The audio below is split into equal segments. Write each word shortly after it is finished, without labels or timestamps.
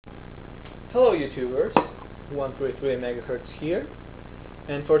Hello YouTubers, 133 MHz here,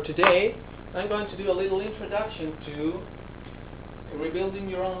 and for today I'm going to do a little introduction to rebuilding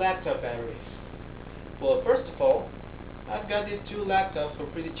your own laptop batteries. Well, first of all, I've got these two laptops for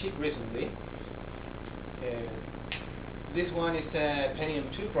pretty cheap recently. This one is a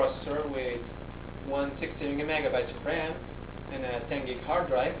Pentium 2 processor with 160 megabytes of RAM and a 10 gig hard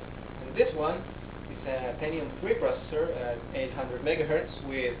drive, and this one is a Pentium 3 processor at 800 MHz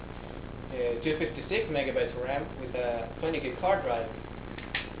with 256 megabytes of RAM with a 20 gig hard drive.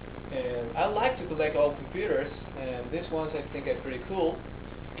 And I like to collect old computers, and these ones I think are pretty cool.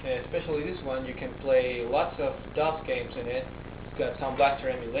 Especially this one, you can play lots of DOS games in it. It's got some Blaster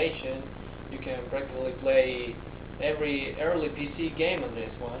emulation. You can practically play every early PC game on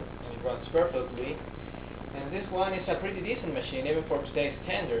this one, and it runs perfectly. And this one is a pretty decent machine, even for today's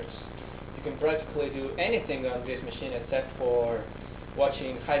standards. You can practically do anything on this machine except for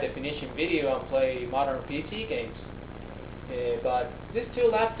watching high-definition video and play modern PC games. But these two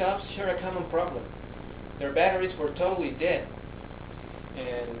laptops share a common problem. Their batteries were totally dead.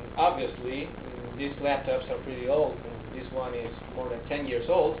 And obviously, these laptops are pretty old. This one is more than 10 years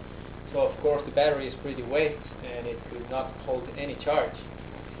old. So of course the battery is pretty weak and it could not hold any charge.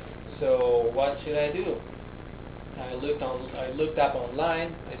 So what should I do? I looked up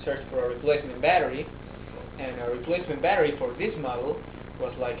online, I searched for a replacement battery, and a replacement battery for this model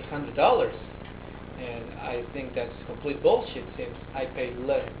was like $100. And I think that's complete bullshit, since I paid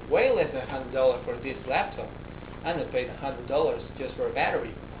way less than $100 for this laptop. I'm not paid $100 just for a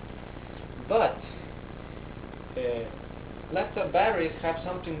battery. But laptop batteries have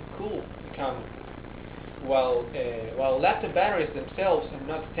something cool in common. While laptop batteries themselves are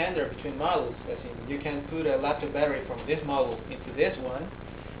not standard between models, as in you can put a laptop battery from this model into this one,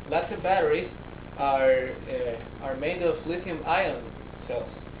 laptop batteries are made of lithium-ion cells.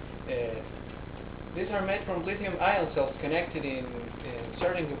 These are made from lithium-ion cells connected in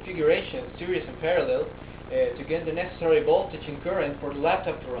certain configurations, series and parallel, to get the necessary voltage and current for the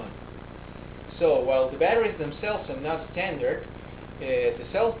laptop to run. So while the batteries themselves are not standard, the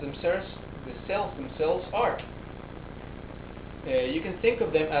cells themselves are. You can think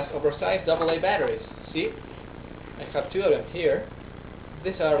of them as oversized AA batteries. See? I have two of them here.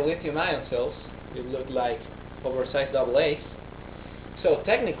 These are lithium-ion cells. They look like oversized AA's. So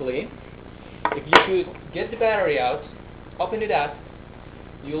technically, if you could get the battery out, open it up,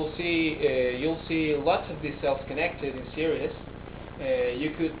 you'll see lots of these cells connected in series.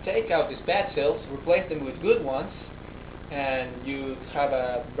 You could take out these bad cells, replace them with good ones, and you have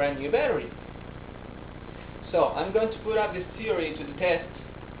a brand new battery. So I'm going to put up this theory to the test.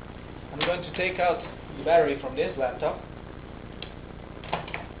 I'm going to take out the battery from this laptop.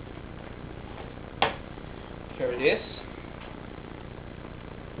 Here it is.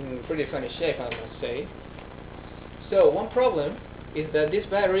 In pretty funny shape, I must say. So one problem is that these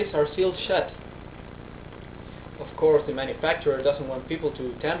batteries are sealed shut. Of course, the manufacturer doesn't want people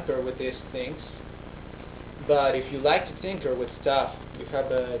to tamper with these things. But if you like to tinker with stuff, you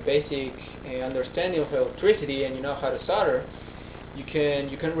have a basic understanding of electricity and you know how to solder, you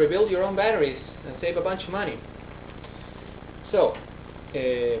can rebuild your own batteries and save a bunch of money. So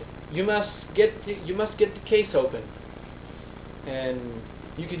you must get the case open, and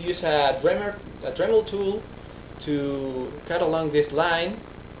you could use a Dremel tool to cut along this line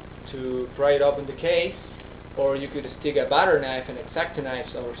to pry it open the case, or you could stick a butter knife and X-Acto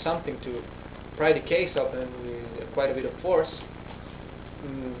knives or something to pry the case open with quite a bit of force.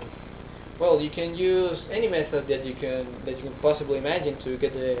 Well, you can use any method that you can possibly imagine to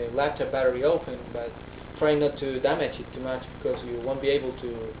get the laptop battery open, but try not to damage it too much, because you won't be able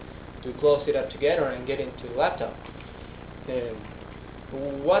to close it up together and get into the laptop.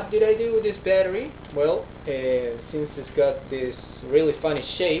 What did I do with this battery? Well, since it's got this really funny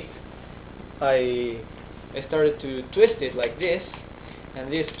shape, I started to twist it like this,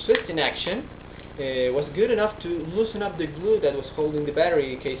 and this twisting action was good enough to loosen up the glue that was holding the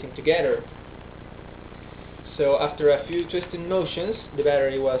battery casing together. So after a few twisting motions, the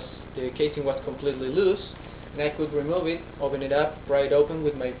casing was completely loose, and I could remove it, open it up, pry it open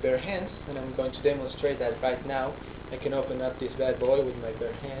with my bare hands, and I'm going to demonstrate that right now. I can open up this bad boy with my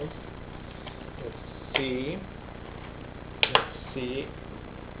bare hands. Let's see.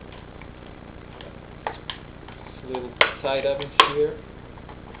 It's a little side up in here.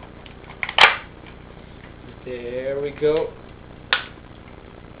 There we go.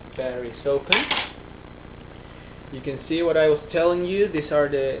 Battery's open. You can see what I was telling you. These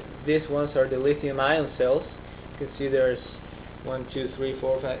ones are the lithium-ion cells. You can see there's 1, 2, 3,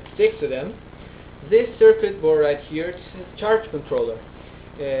 4, 5, 6 of them. This circuit board right here is a charge controller.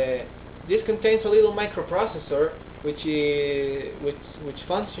 this contains a little microprocessor which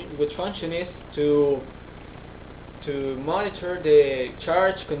function is to monitor the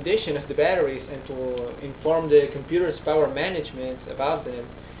charge condition of the batteries and to inform the computer's power management about them,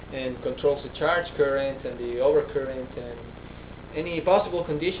 and controls the charge current and the overcurrent and any possible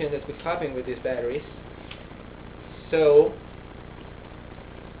condition that could happen with these batteries. So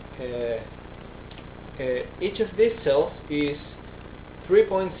each of these cells is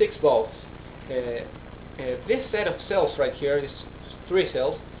 3.6 volts. This set of cells right here is 3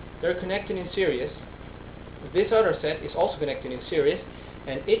 cells. They're connected in series. This other set is also connected in series,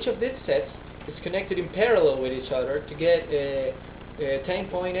 and each of these sets is connected in parallel with each other to get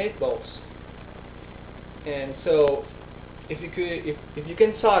 10.8 volts. And so, if you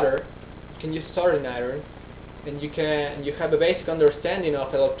can solder, you can use soldering iron, and you have a basic understanding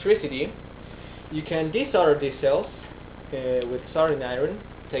of electricity, you can desolder these cells with soldering iron,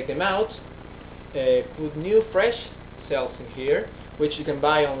 take them out, put new fresh cells in here, which you can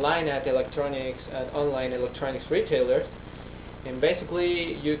buy online at online electronics retailers, and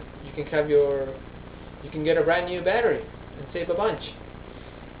basically you can get a brand new battery and save a bunch.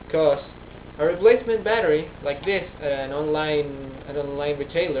 Because a replacement battery like this at an online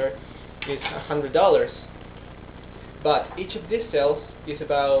retailer is $100, but each of these cells is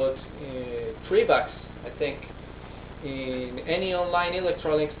about $3, I think, in any online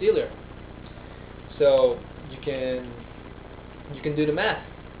electronics dealer. So you can do the math.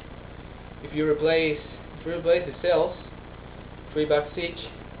 If you replace the cells, $3 each,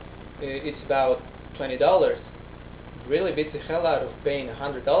 it's about $20. It really beats the hell out of paying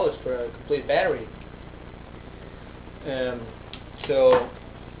 $100 for a complete battery. So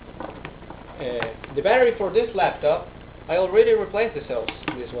the battery for this laptop, I already replaced the cells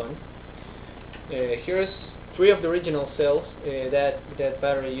in this one. Here's 3 of the original cells. That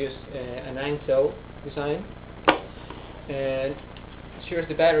battery used a 9-cell design. And here's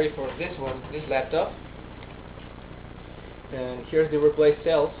the battery for this laptop. And here's the replaced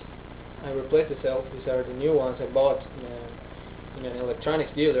cells. I replaced the cells. These are the new ones I bought in an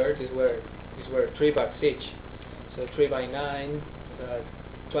electronics dealer. These were $3 each. So 3 by 9,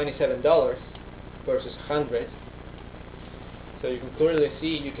 $27 versus $100. So you can clearly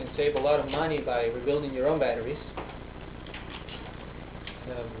see you can save a lot of money by rebuilding your own batteries.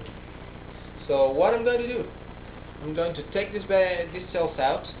 So what I'm going to do, I'm going to take these cells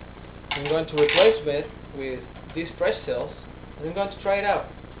out. I'm going to replace it with these fresh cells, and I'm going to try it out.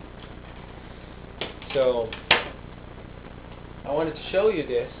 So I wanted to show you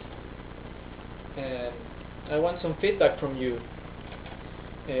this, and I want some feedback from you.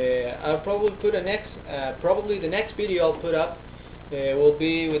 I'll probably put probably the next video I'll put up will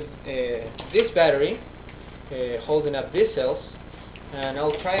be with this battery holding up these cells, and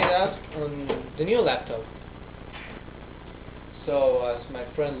I'll try it out on the new laptop. So, as my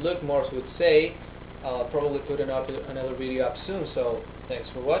friend Luke Morse would say, I'll probably put another video up soon. So, thanks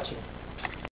for watching.